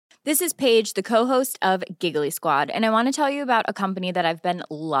This is Paige, the co-host of Giggly Squad, and I want to tell you about a company that I've been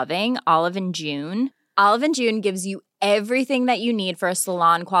loving, Olive & June. Olive & June gives you everything that you need for a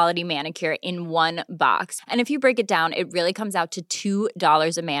salon-quality manicure in one box. And if you break it down, it really comes out to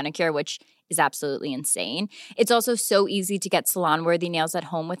 $2 a manicure, which is absolutely insane. It's also so easy to get salon-worthy nails at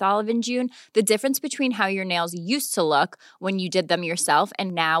home with Olive & June. The difference between how your nails used to look when you did them yourself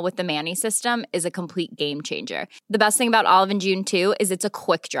and now with the Mani system is a complete game changer. The best thing about Olive & June, too, is it's a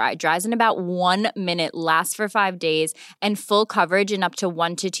quick dry. Dries in about 1 minute, lasts for 5 days, and full coverage in up to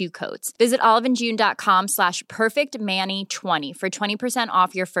 1 to 2 coats. Visit oliveandjune.com/perfectmani20 for 20%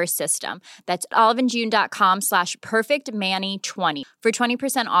 off your first system. That's oliveandjune.com/perfectmani20 for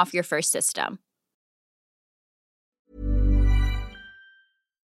 20% off your first system.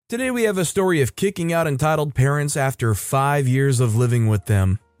 Today we have a story of kicking out entitled parents after 5 years of living with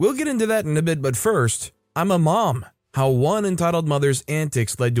them. We'll get into that in a bit, but first, I'm a mom. How one entitled mother's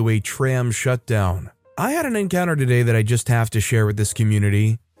antics led to a tram shutdown. I had an encounter today that I just have to share with this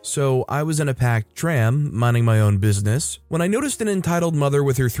community. So I was in a packed tram, minding my own business, when I noticed an entitled mother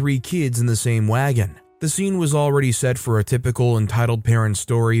with her 3 kids in the same wagon. The scene was already set for a typical entitled parent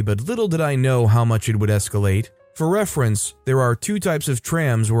story, but little did I know how much it would escalate. For reference, there are 2 types of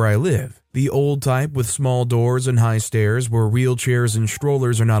trams where I live. The old type with small doors and high stairs where wheelchairs and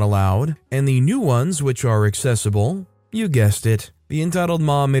strollers are not allowed, and the new ones which are accessible. You guessed it. The entitled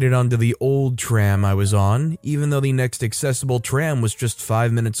mom made it onto the old tram I was on, even though the next accessible tram was just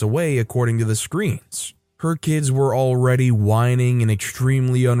 5 minutes away according to the screens. Her kids were already whining and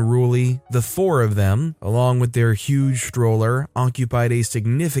extremely unruly. The 4 of them, along with their huge stroller, occupied a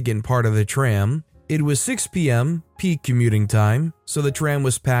significant part of the tram. It was 6 p.m., peak commuting time, so the tram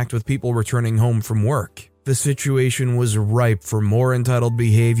was packed with people returning home from work. The situation was ripe for more entitled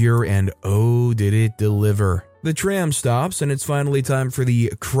behavior, and oh, did it deliver. The tram stops, and it's finally time for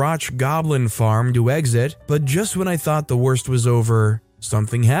the crotch goblin farm to exit, but just when I thought the worst was over,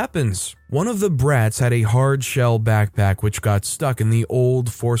 something happens. One of the brats had a hard shell backpack which got stuck in the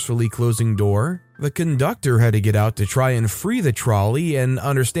old, forcefully closing door. The conductor had to get out to try and free the trolley, and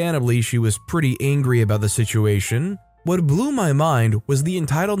understandably she was pretty angry about the situation. What blew my mind was the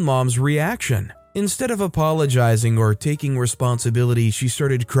entitled mom's reaction. Instead of apologizing or taking responsibility, she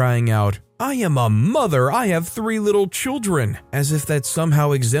started crying out, "I am a mother, I have 3 little children," as if that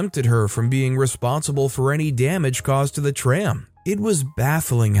somehow exempted her from being responsible for any damage caused to the tram. It was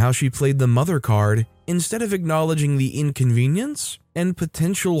baffling how she played the mother card instead of acknowledging the inconvenience and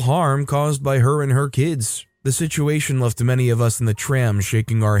potential harm caused by her and her kids. The situation left many of us in the tram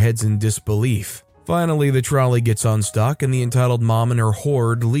shaking our heads in disbelief. Finally, the trolley gets unstuck and the entitled mom and her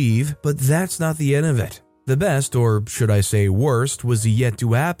horde leave, but that's not the end of it. The best, or should I say worst, was yet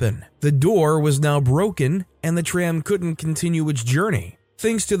to happen. The door was now broken and the tram couldn't continue its journey.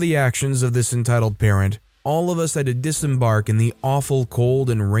 Thanks to the actions of this entitled parent, all of us had to disembark in the awful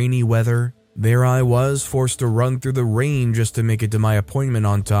cold and rainy weather. There I was, forced to run through the rain just to make it to my appointment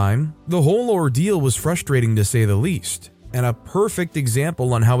on time. The whole ordeal was frustrating to say the least, and a perfect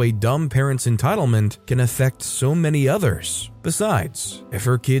example on how a dumb parent's entitlement can affect so many others. Besides, if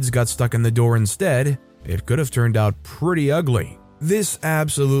her kids got stuck in the door instead, it could have turned out pretty ugly. This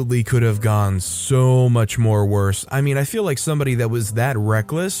absolutely could have gone so much more worse. I mean, I feel like somebody that was that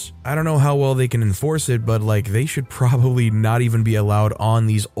reckless, I don't know how well they can enforce it, but they should probably not even be allowed on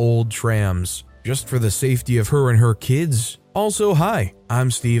these old trams, just for the safety of her and her kids. Also, hi, I'm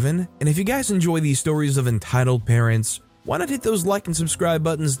Steven, and if you guys enjoy these stories of entitled parents, why not hit those like and subscribe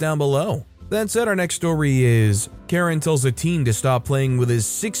buttons down below? That said, our next story is Karen tells a teen to stop playing with his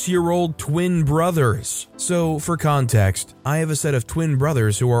 6-year-old twin brothers. So, for context, I have a set of twin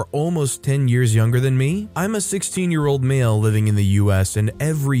brothers who are almost 10 years younger than me. I'm a 16-year-old male living in the US, and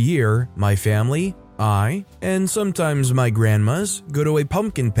every year, my family, I, and sometimes my grandmas, go to a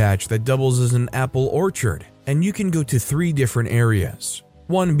pumpkin patch that doubles as an apple orchard. And you can go to 3 different areas.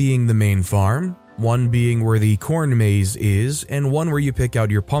 One being the main farm, one being where the corn maze is, and one where you pick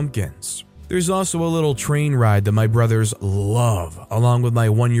out your pumpkins. There's also a little train ride that my brothers love, along with my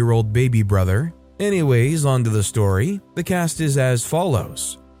 1-year-old baby brother. Anyways, on to the story. The cast is as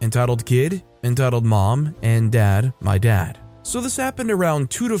follows: entitled kid, entitled mom, and dad, my dad. So this happened around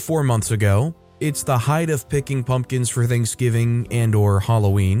 2 to 4 months ago. It's the height of picking pumpkins for Thanksgiving and or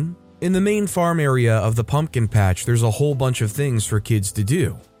Halloween. In the main farm area of the pumpkin patch, there's a whole bunch of things for kids to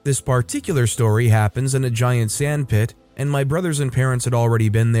do. This particular story happens in a giant sand pit, and my brothers and parents had already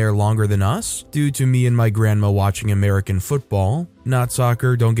been there longer than us, due to me and my grandma watching American football, not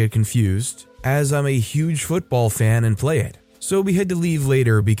soccer, don't get confused, as I'm a huge football fan and play it. So we had to leave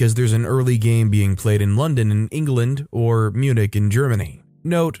later because there's an early game being played in London in England or Munich in Germany.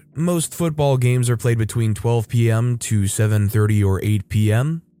 Note, most football games are played between 12 p.m. to 7:30 or 8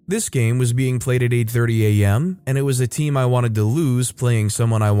 p.m. This game was being played at 8:30 a.m., and it was a team I wanted to lose playing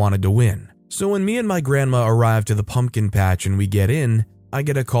someone I wanted to win. So when me and my grandma arrive to the pumpkin patch and we get in, I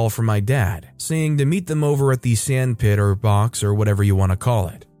get a call from my dad saying to meet them over at the sand pit or box or whatever you want to call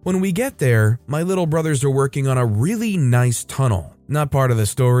it. When we get there, my little brothers are working on a really nice tunnel. Not part of the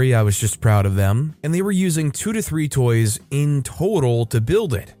story, I was just proud of them, and they were using 2 to 3 toys in total to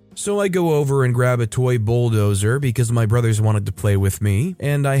build it. So I go over and grab a toy bulldozer because my brothers wanted to play with me,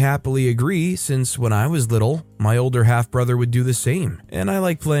 and I happily agree since when I was little, my older half-brother would do the same, and I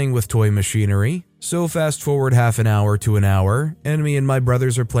like playing with toy machinery. So fast forward half an hour to an hour, and me and my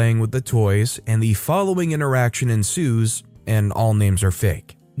brothers are playing with the toys, and the following interaction ensues, and all names are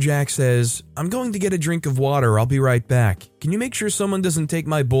fake. Jack says, "I'm going to get a drink of water, I'll be right back. Can you make sure someone doesn't take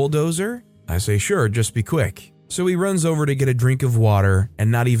my bulldozer?" I say, "Sure, just be quick." So he runs over to get a drink of water, and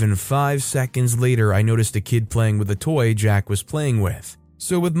not even 5 seconds later I noticed a kid playing with a toy Jack was playing with.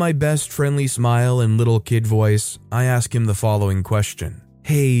 So with my best friendly smile and little kid voice, I ask him the following question.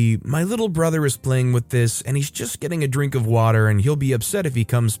 "Hey, my little brother is playing with this and he's just getting a drink of water and he'll be upset if he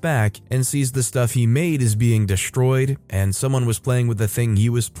comes back and sees the stuff he made is being destroyed and someone was playing with the thing he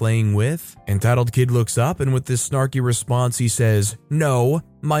was playing with?" Entitled kid looks up and with this snarky response he says, "No,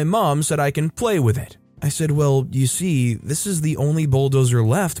 my mom said I can play with it." I said, "Well, you see, this is the only bulldozer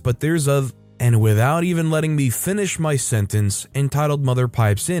left, but there's a..." And without even letting me finish my sentence, Entitled mother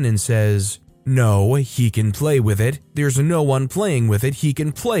pipes in and says, "No, he can play with it. There's no one playing with it. He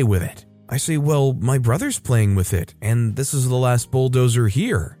can play with it." I say, "Well, my brother's playing with it, and this is the last bulldozer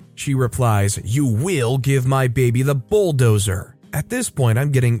here." She replies, "You will give my baby the bulldozer." At this point,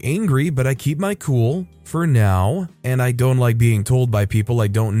 I'm getting angry, but I keep my cool for now, and I don't like being told by people I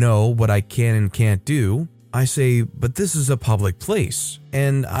don't know what I can and can't do. I say, "But this is a public place,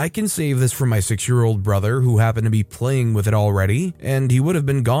 and I can save this for my 6-year-old brother who happened to be playing with it already, and he would have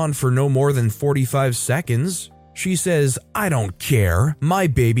been gone for no more than 45 seconds. She says, "I don't care. My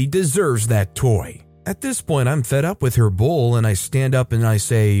baby deserves that toy." At this point, I'm fed up with her bull, and I stand up and I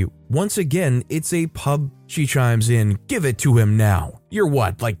say, "Once again, it's a pub." She chimes in, "Give it to him now. You're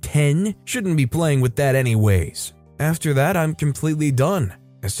what, like 10? Shouldn't be playing with that anyways." After that, I'm completely done.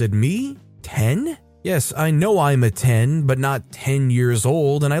 I said, "Me? 10? Yes, I know I'm a 10, but not 10 years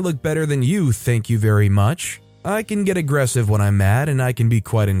old, and I look better than you, thank you very much." I can get aggressive when I'm mad, and I can be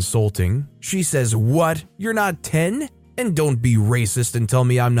quite insulting. She says, "What? You're not 10? And don't be racist and tell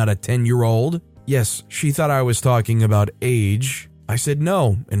me I'm not a 10-year-old. Yes, she thought I was talking about age. I said,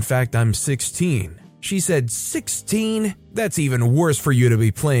 "No, in fact, I'm 16. She said, "16? That's even worse for you to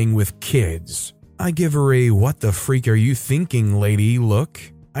be playing with kids." I give her a "what the freak are you thinking, lady" look.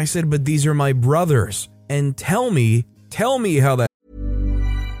 I said, "But these are my brothers, and tell me how that..."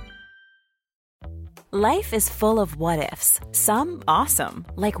 Life is full of what-ifs, some awesome,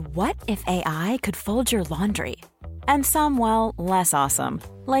 like what if AI could fold your laundry? And some, well, less awesome,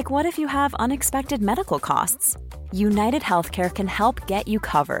 like what if you have unexpected medical costs? United Healthcare can help get you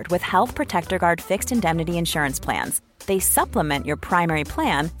covered with Health Protector Guard fixed indemnity insurance plans. They supplement your primary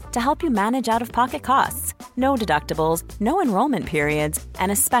plan to help you manage out-of-pocket costs. No deductibles, no enrollment periods,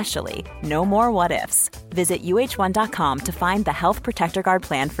 and especially no more what-ifs. Visit uh1.com to find the Health Protector Guard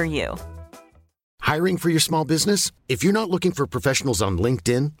plan for you. Hiring for your small business? If you're not looking for professionals on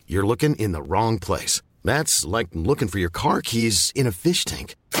LinkedIn, you're looking in the wrong place. That's like looking for your car keys in a fish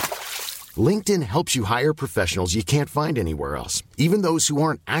tank. LinkedIn helps you hire professionals you can't find anywhere else, even those who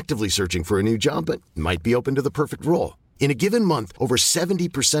aren't actively searching for a new job but might be open to the perfect role. In a given month, over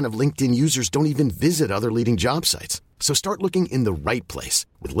 70% of LinkedIn users don't even visit other leading job sites. So start looking in the right place.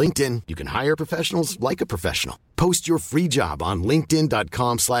 With LinkedIn, you can hire professionals like a professional. Post your free job on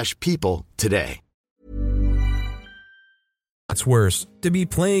linkedin.com/people today. That's worse. To be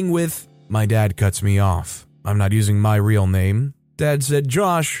playing with... My dad cuts me off. I'm not using my real name. Dad said,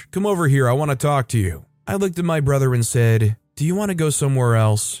 "Josh, come over here, I want to talk to you." I looked at my brother and said, "Do you want to go somewhere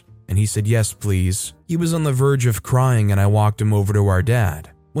else?" And he said, "Yes, please." He was on the verge of crying and I walked him over to our dad.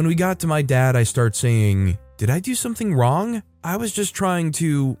 When we got to my dad, I start saying, "Did I do something wrong? I was just trying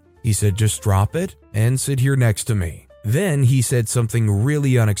to..." He said, "Just drop it and sit here next to me." Then he said something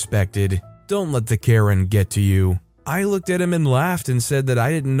really unexpected. "Don't let the Karen get to you." I looked at him and laughed and said that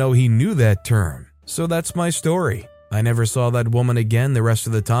I didn't know he knew that term. So that's my story. I never saw that woman again the rest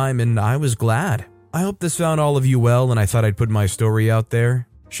of the time, and I was glad. I hope this found all of you well, and I thought I'd put my story out there.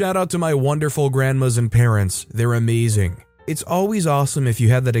 Shout out to my wonderful grandmas and parents. They're amazing. It's always awesome if you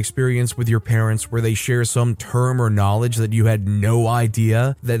have that experience with your parents where they share some term or knowledge that you had no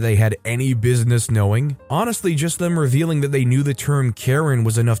idea that they had any business knowing. Honestly, just them revealing that they knew the term Karen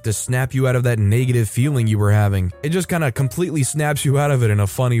was enough to snap you out of that negative feeling you were having. It just kind of completely snaps you out of it in a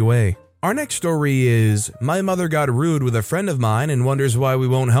funny way. Our next story is, my mother got rude with a friend of mine and wonders why we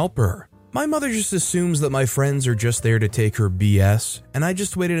won't help her. My mother just assumes that my friends are just there to take her BS, and I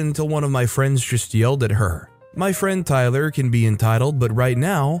just waited until one of my friends just yelled at her. My friend Tyler can be entitled, but right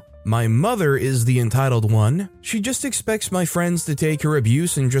now, my mother is the entitled one. She just expects my friends to take her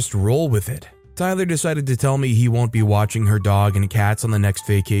abuse and just roll with it. Tyler decided to tell me he won't be watching her dog and cats on the next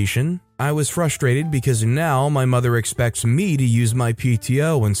vacation. I was frustrated because now my mother expects me to use my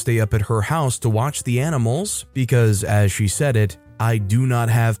PTO and stay up at her house to watch the animals because, as she said it, I do not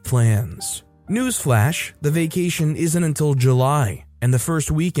have plans. Newsflash, the vacation isn't until July, and the first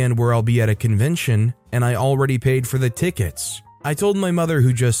weekend where I'll be at a convention, and I already paid for the tickets. I told my mother,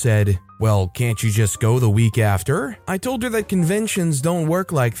 who just said, "Well, can't you just go the week after?" I told her that conventions don't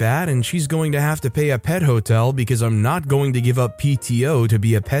work like that and she's going to have to pay a pet hotel because I'm not going to give up PTO to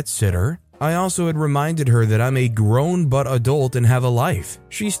be a pet sitter. I also had reminded her that I'm a grown but adult and have a life.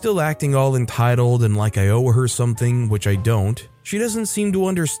 She's still acting all entitled and like I owe her something, which I don't. She doesn't seem to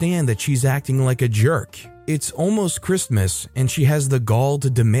understand that she's acting like a jerk. It's almost Christmas and she has the gall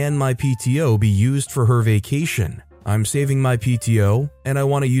to demand my PTO be used for her vacation. I'm saving my PTO, and I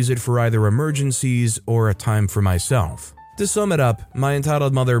want to use it for either emergencies or a time for myself. To sum it up, my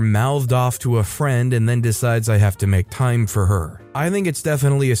entitled mother mouthed off to a friend and then decides I have to make time for her. I think it's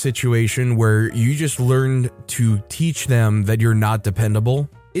definitely a situation where you just learn to teach them that you're not dependable.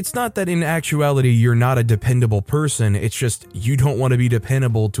 It's not that in actuality you're not a dependable person, it's just you don't want to be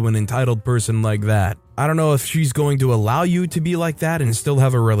dependable to an entitled person like that. I don't know if she's going to allow you to be like that and still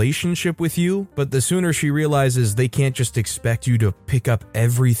have a relationship with you, but the sooner she realizes they can't just expect you to pick up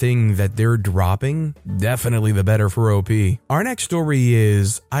everything that they're dropping, definitely the better for OP. Our next story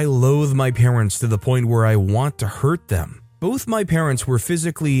is, I loathe my parents to the point where I want to hurt them. Both my parents were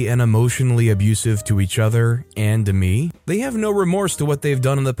physically and emotionally abusive to each other and to me. They have no remorse to what they've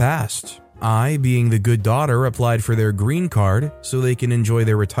done in the past. I, being the good daughter, applied for their green card so they can enjoy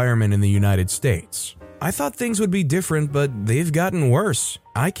their retirement in the United States. I thought things would be different, but they've gotten worse.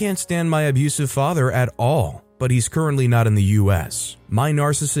 I can't stand my abusive father at all, but he's currently not in the US. My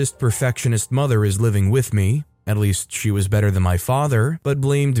narcissist perfectionist mother is living with me. At least she was better than my father, but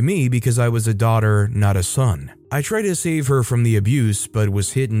blamed me because I was a daughter, not a son. I tried to save her from the abuse, but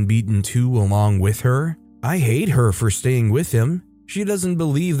was hit and beaten too along with her. I hate her for staying with him. She doesn't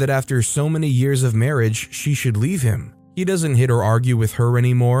believe that after so many years of marriage, she should leave him. He doesn't hit or argue with her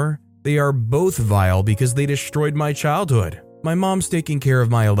anymore. They are both vile because they destroyed my childhood. My mom's taking care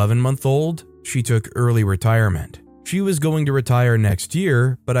of my 11-month-old. She took early retirement. She was going to retire next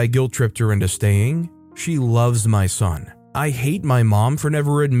year, but I guilt-tripped her into staying. She loves my son. I hate my mom for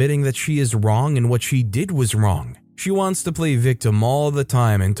never admitting that she is wrong and what she did was wrong. She wants to play victim all the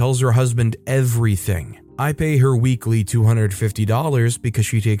time and tells her husband everything. I pay her weekly $250 because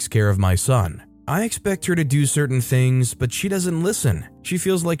she takes care of my son. I expect her to do certain things, but she doesn't listen. She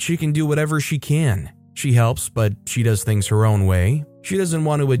feels like she can do whatever she can. She helps, but she does things her own way. She doesn't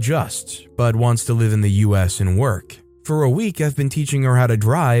want to adjust, but wants to live in the US and work. For a week, I've been teaching her how to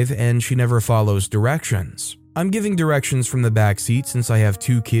drive, and she never follows directions. I'm giving directions from the back seat since I have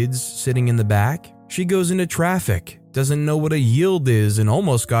 2 kids sitting in the back. She goes into traffic, doesn't know what a yield is, and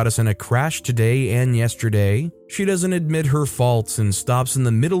almost got us in a crash today and yesterday. She doesn't admit her faults and stops in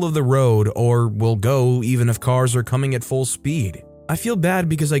the middle of the road or will go even if cars are coming at full speed. I feel bad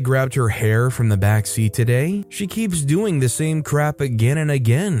because I grabbed her hair from the back seat today. She keeps doing the same crap again and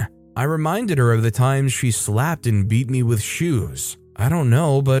again. I reminded her of the times she slapped and beat me with shoes. I don't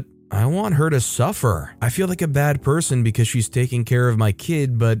know, but I want her to suffer. I feel like a bad person because she's taking care of my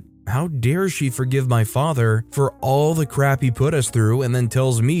kid, but how dare she forgive my father for all the crap he put us through and then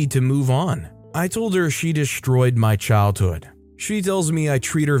tells me to move on. I told her she destroyed my childhood. She tells me I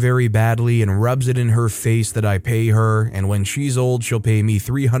treat her very badly and rubs it in her face that I pay her, and when she's old she'll pay me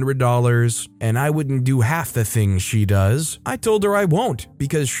 $300, and I wouldn't do half the things she does. I told her I won't,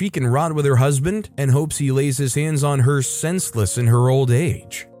 because she can rot with her husband and hopes he lays his hands on her senseless in her old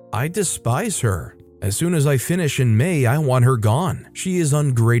age. I despise her. As soon as I finish in May, I want her gone. She is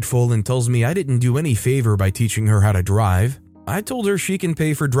ungrateful and tells me I didn't do any favor by teaching her how to drive. I told her she can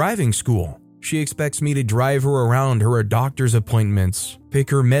pay for driving school. She expects me to drive her around her doctor's appointments, pick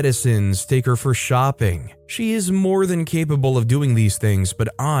her medicines, take her for shopping. She is more than capable of doing these things, but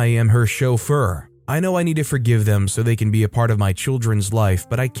I am her chauffeur. I know I need to forgive them so they can be a part of my children's life,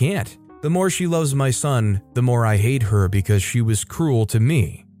 but I can't. The more she loves my son, the more I hate her because she was cruel to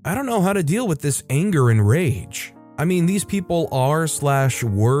me. I don't know how to deal with this anger and rage. I mean, these people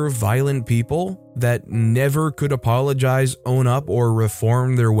are/were violent people that never could apologize, own up, or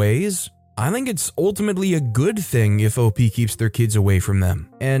reform their ways. I think it's ultimately a good thing if OP keeps their kids away from them.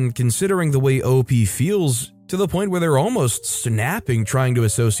 And considering the way OP feels to the point where they're almost snapping trying to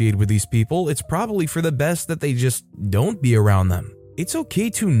associate with these people, it's probably for the best that they just don't be around them. It's okay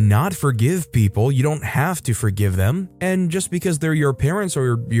to not forgive people, you don't have to forgive them. And just because they're your parents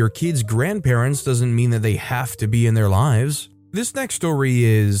or your kids' grandparents doesn't mean that they have to be in their lives. This next story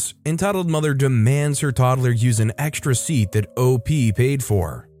is, entitled mother demands her toddler use an extra seat that OP paid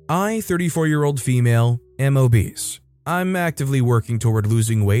for. I, 34-year-old female, am obese. I'm actively working toward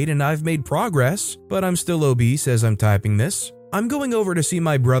losing weight and I've made progress, but I'm still obese as I'm typing this. I'm going over to see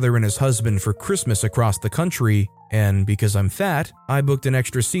my brother and his husband for Christmas across the country, and because I'm fat, I booked an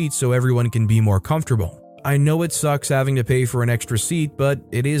extra seat so everyone can be more comfortable. I know it sucks having to pay for an extra seat, but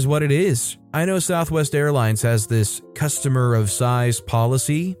it is what it is. I know Southwest Airlines has this customer of size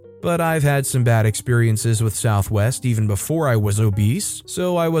policy, but I've had some bad experiences with Southwest even before I was obese,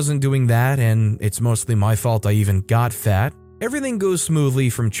 so I wasn't doing that, and it's mostly my fault I even got fat. Everything goes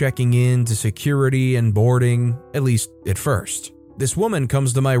smoothly from checking in to security and boarding, at least at first. This woman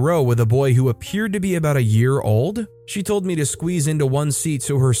comes to my row with a boy who appeared to be about a year old. She told me to squeeze into one seat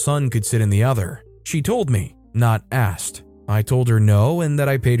so her son could sit in the other. She told me, not asked. I told her no and that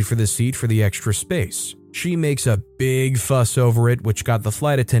I paid for the seat for the extra space. She makes a big fuss over it, which got the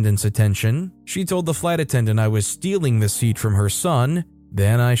flight attendant's attention. She told the flight attendant I was stealing the seat from her son.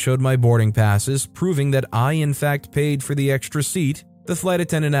 Then I showed my boarding passes, proving that I in fact paid for the extra seat. The flight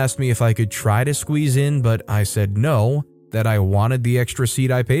attendant asked me if I could try to squeeze in, but I said no, that I wanted the extra seat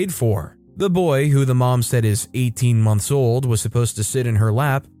I paid for. The boy, who the mom said is 18 months old, was supposed to sit in her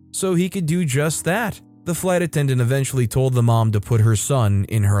lap, so he could do just that. The flight attendant eventually told the mom to put her son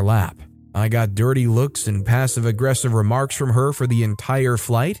in her lap. I got dirty looks and passive-aggressive remarks from her for the entire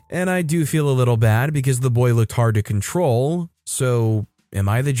flight, and I do feel a little bad because the boy looked hard to control, so am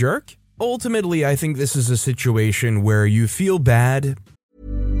I the jerk? Ultimately, I think this is a situation where you feel bad.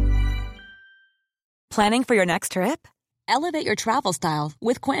 Planning for your next trip? Elevate your travel style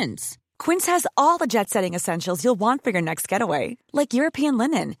with Quince. Quince has all the jet-setting essentials you'll want for your next getaway, like European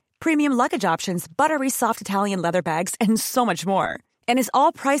linen, premium luggage options, buttery soft Italian leather bags, and so much more. And is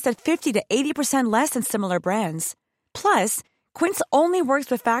all priced at 50 to 80% less than similar brands. Plus, Quince only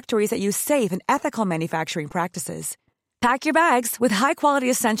works with factories that use safe and ethical manufacturing practices. Pack your bags with high-quality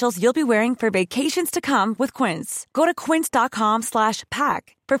essentials you'll be wearing for vacations to come with Quince. Go to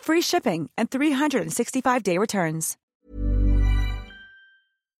quince.com/pack for free shipping and 365-day returns.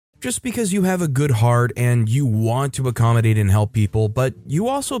 Just because you have a good heart and you want to accommodate and help people, but you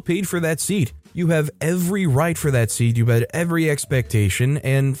also paid for that seat. You have every right for that seat, you had every expectation,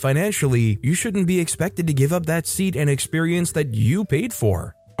 and financially, you shouldn't be expected to give up that seat and experience that you paid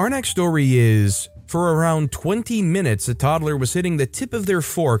for. Our next story is, for around 20 minutes, a toddler was hitting the tip of their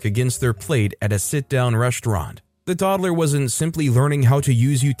fork against their plate at a sit-down restaurant. The toddler wasn't simply learning how to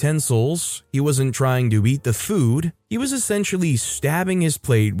use utensils, he wasn't trying to eat the food, he was essentially stabbing his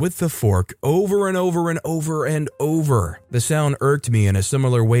plate with the fork over and over and over and over. The sound irked me in a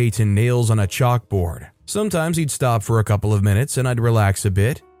similar way to nails on a chalkboard. Sometimes he'd stop for a couple of minutes and I'd relax a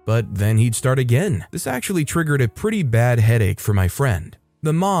bit, but then he'd start again. This actually triggered a pretty bad headache for my friend.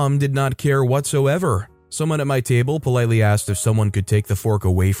 The mom did not care whatsoever. Someone at my table politely asked if someone could take the fork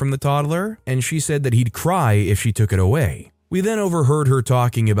away from the toddler, and she said that he'd cry if she took it away. We then overheard her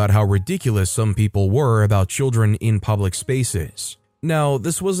talking about how ridiculous some people were about children in public spaces. Now,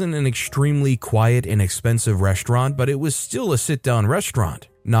 this wasn't an extremely quiet and expensive restaurant, but it was still a sit-down restaurant,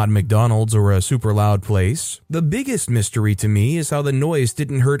 not McDonald's or a super loud place. The biggest mystery to me is how the noise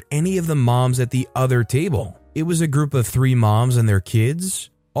didn't hurt any of the moms at the other table. It was a group of 3 moms and their kids.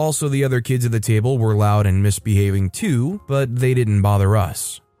 Also, the other kids at the table were loud and misbehaving too, but they didn't bother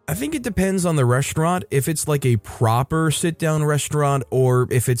us. I think it depends on the restaurant, if it's like a proper sit-down restaurant or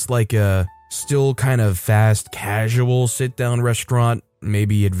if it's like a still kind of fast, casual sit-down restaurant,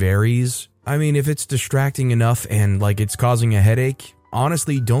 maybe it varies. I mean, if it's distracting enough and like it's causing a headache,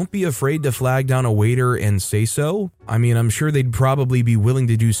 honestly, don't be afraid to flag down a waiter and say so. I mean, I'm sure they'd probably be willing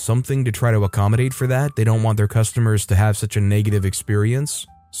to do something to try to accommodate for that. They don't want their customers to have such a negative experience.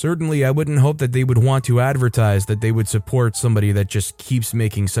 Certainly, I wouldn't hope that they would want to advertise that they would support somebody that just keeps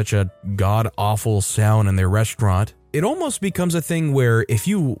making such a god-awful sound in their restaurant. It almost becomes a thing where if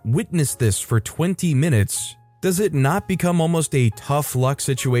you witness this for 20 minutes, does it not become almost a tough luck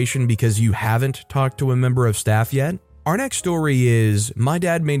situation because you haven't talked to a member of staff yet? Our next story is, my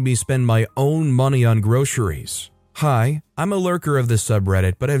dad made me spend my own money on groceries. Hi, I'm a lurker of this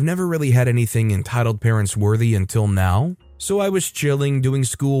subreddit, but I've never really had anything entitled parents worthy until now. So I was chilling, doing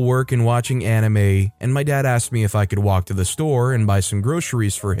schoolwork and watching anime, and my dad asked me if I could walk to the store and buy some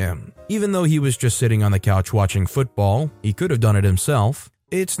groceries for him. Even though he was just sitting on the couch watching football, he could have done it himself.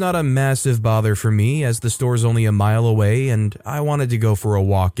 It's not a massive bother for me as the store's only a mile away and I wanted to go for a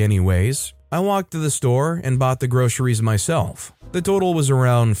walk anyways. I walked to the store and bought the groceries myself. The total was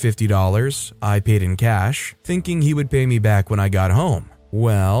around $50. I paid in cash, thinking he would pay me back when I got home.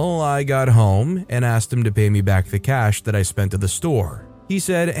 Well, I got home and asked him to pay me back the cash that I spent at the store. He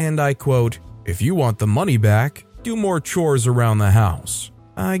said, and I quote, "If you want the money back, do more chores around the house."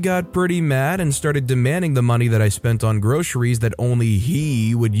 I got pretty mad and started demanding the money that I spent on groceries that only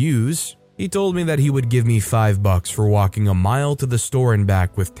he would use. He told me that he would give me $5 for walking a mile to the store and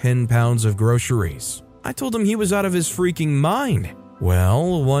back with 10 pounds of groceries. I told him he was out of his freaking mind.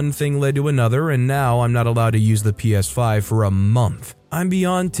 Well, one thing led to another and now I'm not allowed to use the PS5 for a month. I'm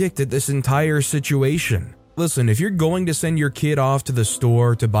beyond ticked at this entire situation. Listen, if you're going to send your kid off to the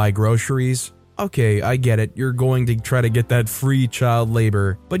store to buy groceries, okay, I get it, you're going to try to get that free child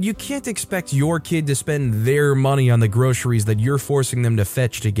labor, but you can't expect your kid to spend their money on the groceries that you're forcing them to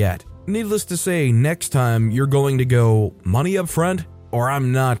fetch to get. Needless to say, next time you're going to go, money up front, or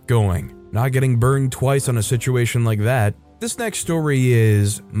I'm not going. Not getting burned twice on a situation like that. This next story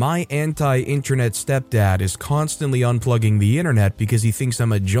is, my anti-internet stepdad is constantly unplugging the internet because he thinks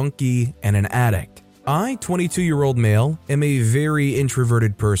I'm a junkie and an addict. I, 22-year-old male, am a very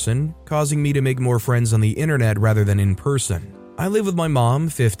introverted person, causing me to make more friends on the internet rather than in person. I live with my mom,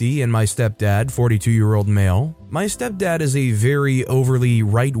 50, and my stepdad, 42-year-old male. My stepdad is a very overly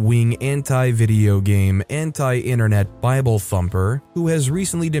right-wing anti-video game, anti-internet Bible thumper who has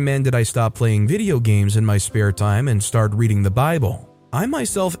recently demanded I stop playing video games in my spare time and start reading the Bible. I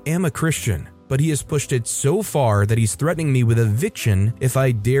myself am a Christian, but he has pushed it so far that he's threatening me with eviction if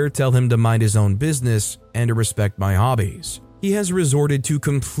I dare tell him to mind his own business and to respect my hobbies. He has resorted to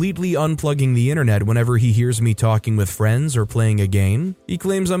completely unplugging the internet whenever he hears me talking with friends or playing a game. He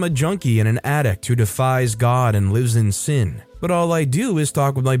claims I'm a junkie and an addict who defies God and lives in sin. But all I do is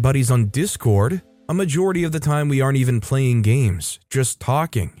talk with my buddies on Discord. A majority of the time we aren't even playing games, just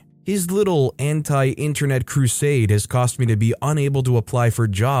talking. His little anti-internet crusade has caused me to be unable to apply for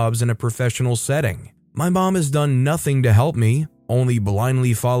jobs in a professional setting. My mom has done nothing to help me, only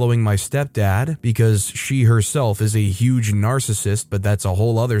blindly following my stepdad because she herself is a huge narcissist, but that's a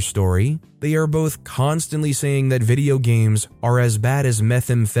whole other story. They are both constantly saying that video games are as bad as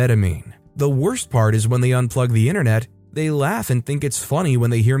methamphetamine. The worst part is when they unplug the internet, they laugh and think it's funny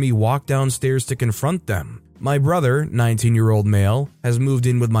when they hear me walk downstairs to confront them. My brother, 19-year-old male, has moved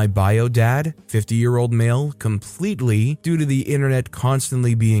in with my bio dad, 50-year-old male, completely due to the internet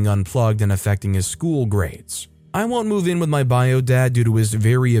constantly being unplugged and affecting his school grades. I won't move in with my bio dad due to his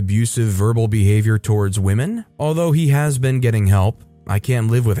very abusive verbal behavior towards women. Although he has been getting help, I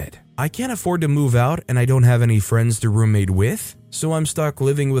can't live with it. I can't afford to move out and I don't have any friends to roommate with, so I'm stuck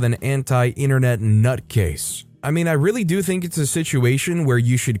living with an anti-internet nutcase. I mean, I really do think it's a situation where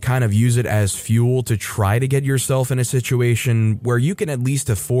you should kind of use it as fuel to try to get yourself in a situation where you can at least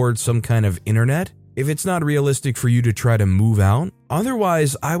afford some kind of internet. If it's not realistic for you to try to move out,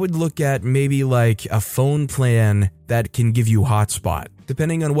 otherwise I would look at maybe like a phone plan that can give you hotspot.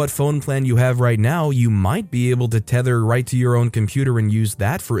 Depending on what phone plan you have right now, you might be able to tether right to your own computer and use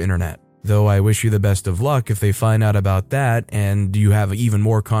that for internet. Though I wish you the best of luck if they find out about that and you have even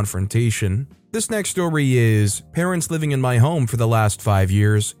more confrontation. This next story is, parents living in my home for the last 5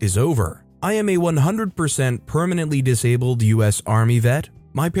 years is over. I am a 100% permanently disabled U.S. Army vet.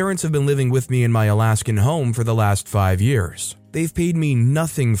 My parents have been living with me in my Alaskan home for the last 5 years. They've paid me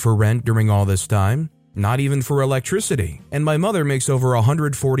nothing for rent during all this time, not even for electricity, and my mother makes over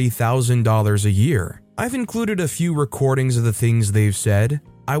 $140,000 a year. I've included a few recordings of the things they've said.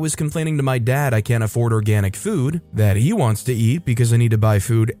 I was complaining to my dad I can't afford organic food, that he wants to eat because I need to buy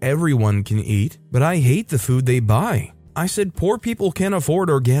food everyone can eat, but I hate the food they buy. I said poor people can't afford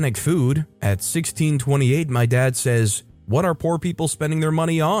organic food. At 1628, my dad says, "What are poor people spending their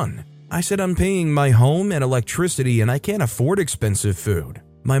money on?" I said I'm paying my home and electricity and I can't afford expensive food.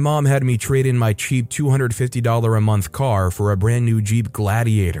 My mom had me trade in my cheap $250 a month car for a brand new Jeep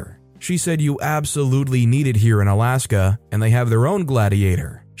Gladiator. She said you absolutely need it here in Alaska and they have their own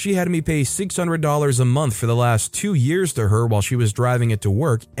Gladiator. She had me pay $600 a month for the last 2 years to her while she was driving it to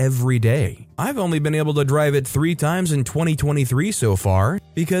work every day. I've only been able to drive it 3 times in 2023 so far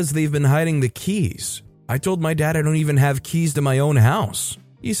because they've been hiding the keys. I told my dad I don't even have keys to my own house.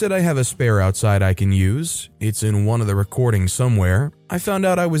 He said I have a spare outside I can use. It's in one of the recordings somewhere. I found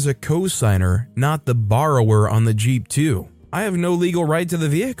out I was a co-signer, not the borrower on the Jeep too. I have no legal right to the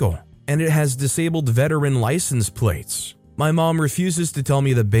vehicle, and it has disabled veteran license plates. My mom refuses to tell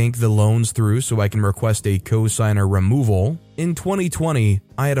me the bank the loan's through so I can request a co-signer removal. In 2020,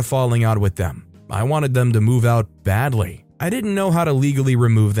 I had a falling out with them. I wanted them to move out badly. I didn't know how to legally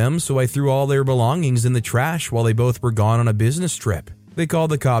remove them, so I threw all their belongings in the trash while they both were gone on a business trip. They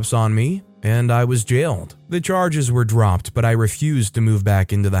called the cops on me, and I was jailed. The charges were dropped, but I refused to move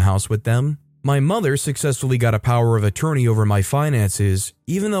back into the house with them. My mother successfully got a power of attorney over my finances,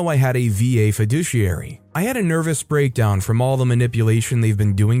 even though I had a VA fiduciary. I had a nervous breakdown from all the manipulation they've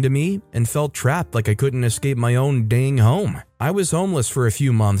been doing to me and felt trapped like I couldn't escape my own dang home. I was homeless for a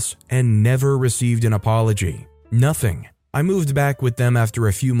few months and never received an apology. Nothing. I moved back with them after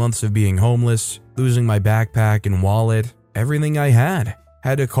a few months of being homeless, losing my backpack and wallet, everything I had.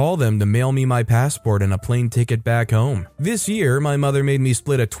 Had to call them to mail me my passport and a plane ticket back home. This year, my mother made me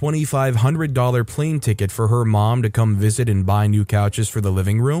split a $2,500 plane ticket for her mom to come visit and buy new couches for the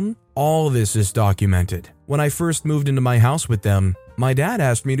living room. All this is documented. When I first moved into my house with them, my dad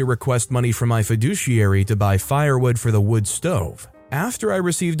asked me to request money from my fiduciary to buy firewood for the wood stove. After I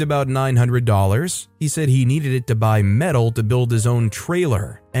received about $900, he said he needed it to buy metal to build his own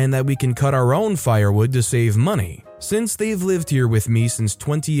trailer, and that we can cut our own firewood to save money. Since they've lived here with me since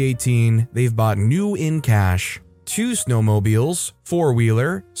 2018, they've bought new in cash 2 snowmobiles,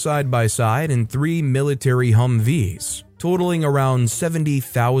 4-wheeler, side-by-side, and 3 military Humvees, totaling around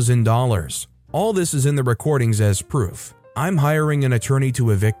 $70,000. All this is in the recordings as proof. I'm hiring an attorney to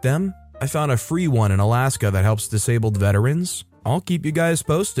evict them. I found a free one in Alaska that helps disabled veterans. I'll keep you guys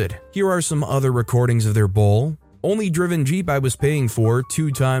posted. Here are some other recordings of their bull. Only driven Jeep I was paying for 2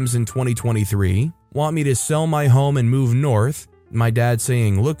 times in 2023. Want me to sell my home and move north. My dad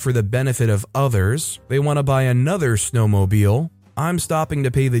saying look for the benefit of others. They want to buy another snowmobile. I'm stopping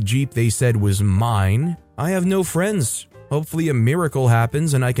to pay the Jeep they said was mine. I have no friends. Hopefully a miracle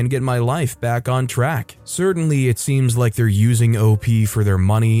happens and I can get my life back on track. Certainly it seems like they're using OP for their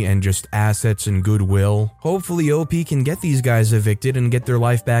money and just assets and goodwill. Hopefully OP can get these guys evicted and get their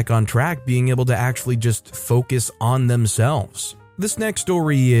life back on track, being able to actually just focus on themselves. This next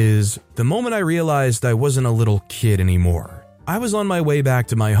story is the moment I realized I wasn't a little kid anymore. I was on my way back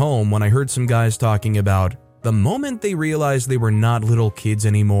to my home when I heard some guys talking about the moment they realized they were not little kids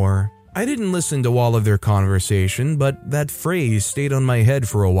anymore. I didn't listen to all of their conversation, but that phrase stayed on my head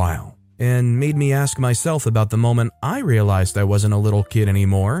for a while and made me ask myself about the moment I realized I wasn't a little kid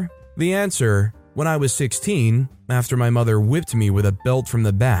anymore. The answer, when I was 16, after my mother whipped me with a belt from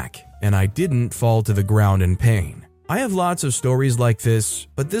the back and I didn't fall to the ground in pain. I have lots of stories like this,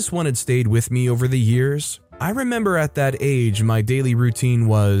 but this one had stayed with me over the years. I remember at that age my daily routine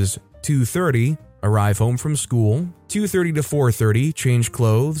was 2:30, arrive home from school, 2:30 to 4:30, change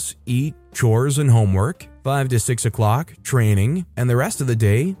clothes, eat, chores and homework, 5 to 6 o'clock, training, and the rest of the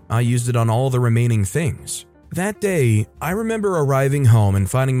day, I used it on all the remaining things. That day, I remember arriving home and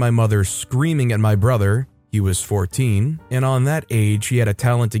finding my mother screaming at my brother. He was 14, and on that age, he had a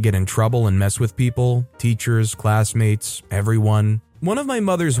talent to get in trouble and mess with people, teachers, classmates, everyone. One of my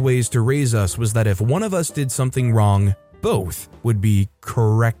mother's ways to raise us was that if one of us did something wrong, both would be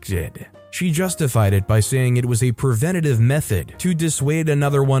corrected. She justified it by saying it was a preventative method to dissuade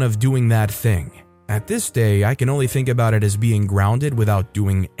another one of doing that thing. At this day, I can only think about it as being grounded without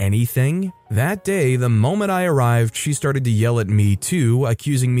doing anything. That day, the moment I arrived, she started to yell at me too,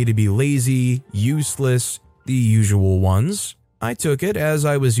 accusing me to be lazy, useless, the usual ones. I took it as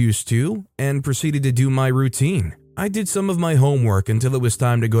I was used to and proceeded to do my routine. I did some of my homework until it was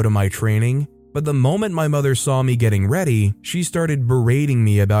time to go to my training. But the moment my mother saw me getting ready, she started berating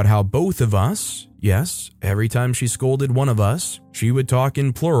me about how both of us, yes, every time she scolded one of us, she would talk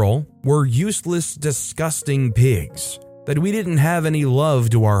in plural, were useless, disgusting pigs. That we didn't have any love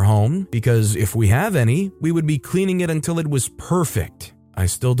to our home, because if we have any, we would be cleaning it until it was perfect. I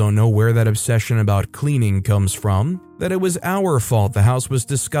still don't know where that obsession about cleaning comes from, that it was our fault the house was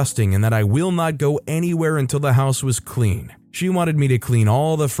disgusting and that I will not go anywhere until the house was clean. She wanted me to clean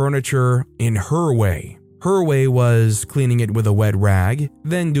all the furniture in her way. Her way was cleaning it with a wet rag,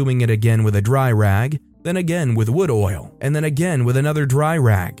 then doing it again with a dry rag, then again with wood oil, and then again with another dry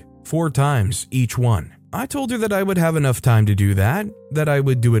rag, 4 times each one. I told her that I would have enough time to do that I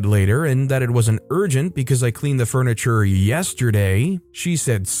would do it later, and that it wasn't urgent because I cleaned the furniture yesterday. She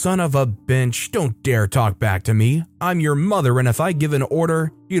said, "Son of a bitch, don't dare talk back to me. I'm your mother, and if I give an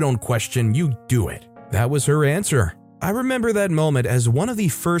order, you don't question, you do it." That was her answer. I remember that moment as one of the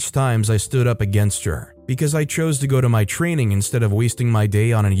first times I stood up against her, because I chose to go to my training instead of wasting my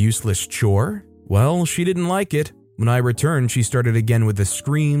day on a useless chore? Well, she didn't like it. When I returned, she started again with the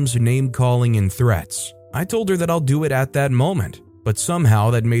screams, name-calling, and threats. I told her that I'll do it at that moment, but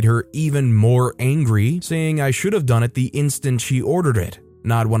somehow that made her even more angry, saying I should have done it the instant she ordered it,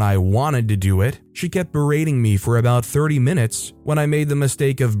 not when I wanted to do it. She kept berating me for about 30 minutes when I made the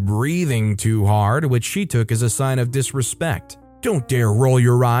mistake of breathing too hard, which she took as a sign of disrespect. "Don't dare roll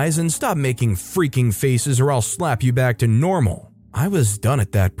your eyes and stop making freaking faces or I'll slap you back to normal." I was done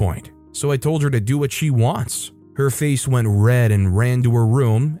at that point, so I told her to do what she wants. Her face went red and ran to her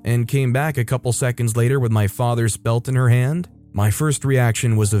room and came back a couple seconds later with my father's belt in her hand. My first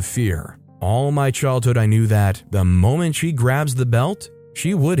reaction was of fear. All my childhood I knew that the moment she grabs the belt,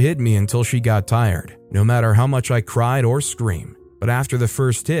 she would hit me until she got tired, no matter how much I cried or screamed. But after the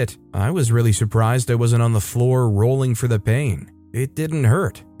first hit, I was really surprised I wasn't on the floor rolling for the pain. It didn't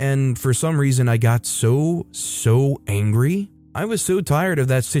hurt, and for some reason I got so angry. I was so tired of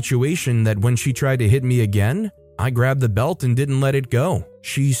that situation that when she tried to hit me again, I grabbed the belt and didn't let it go.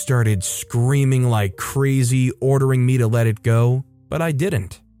 She started screaming like crazy, ordering me to let it go, but I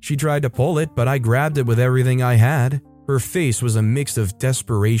didn't. She tried to pull it, but I grabbed it with everything I had. Her face was a mix of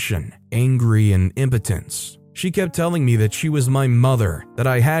desperation, angry, and impotence. She kept telling me that she was my mother, that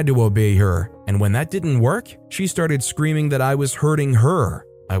I had to obey her, and when that didn't work, she started screaming that I was hurting her.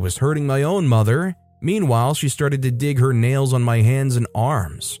 I was hurting my own mother. Meanwhile, she started to dig her nails on my hands and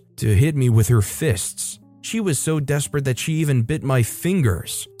arms, to hit me with her fists. She was so desperate that she even bit my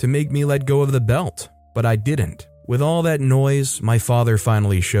fingers to make me let go of the belt, but I didn't. With all that noise, my father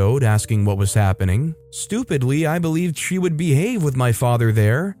finally showed, asking what was happening. Stupidly, I believed she would behave with my father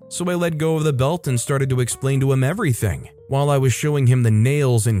there, so I let go of the belt and started to explain to him everything, while I was showing him the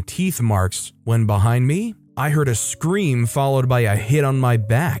nails and teeth marks, when behind me, I heard a scream followed by a hit on my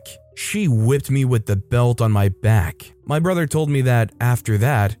back. She whipped me with the belt on my back. My brother told me that, after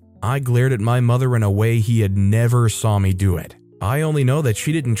that, I glared at my mother in a way he had never saw me do it. I only know that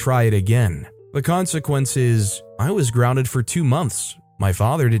she didn't try it again. The consequence is, I was grounded for 2 months. My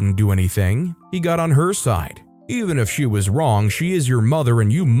father didn't do anything. He got on her side. Even if she was wrong, she is your mother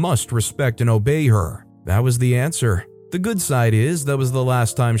and you must respect and obey her. That was the answer. The good side is, that was the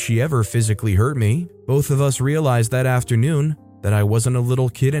last time she ever physically hurt me. Both of us realized that afternoon that I wasn't a little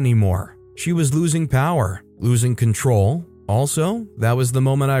kid anymore. She was losing power, losing control. Also, that was the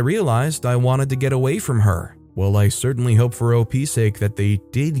moment I realized I wanted to get away from her. Well, I certainly hope for OP's sake that they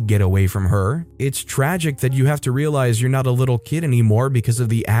did get away from her. It's tragic that you have to realize you're not a little kid anymore because of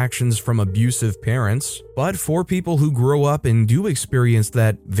the actions from abusive parents. But for people who grow up and do experience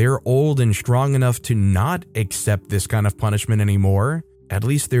that they're old and strong enough to not accept this kind of punishment anymore, at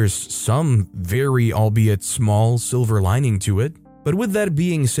least there's some very, albeit small, silver lining to it. But with that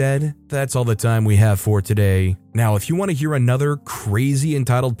being said, that's all the time we have for today. Now, if you want to hear another crazy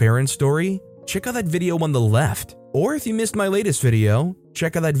entitled parent story, check out that video on the left. Or if you missed my latest video,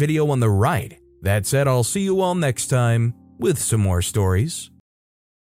 check out that video on the right. That said, I'll see you all next time with some more stories.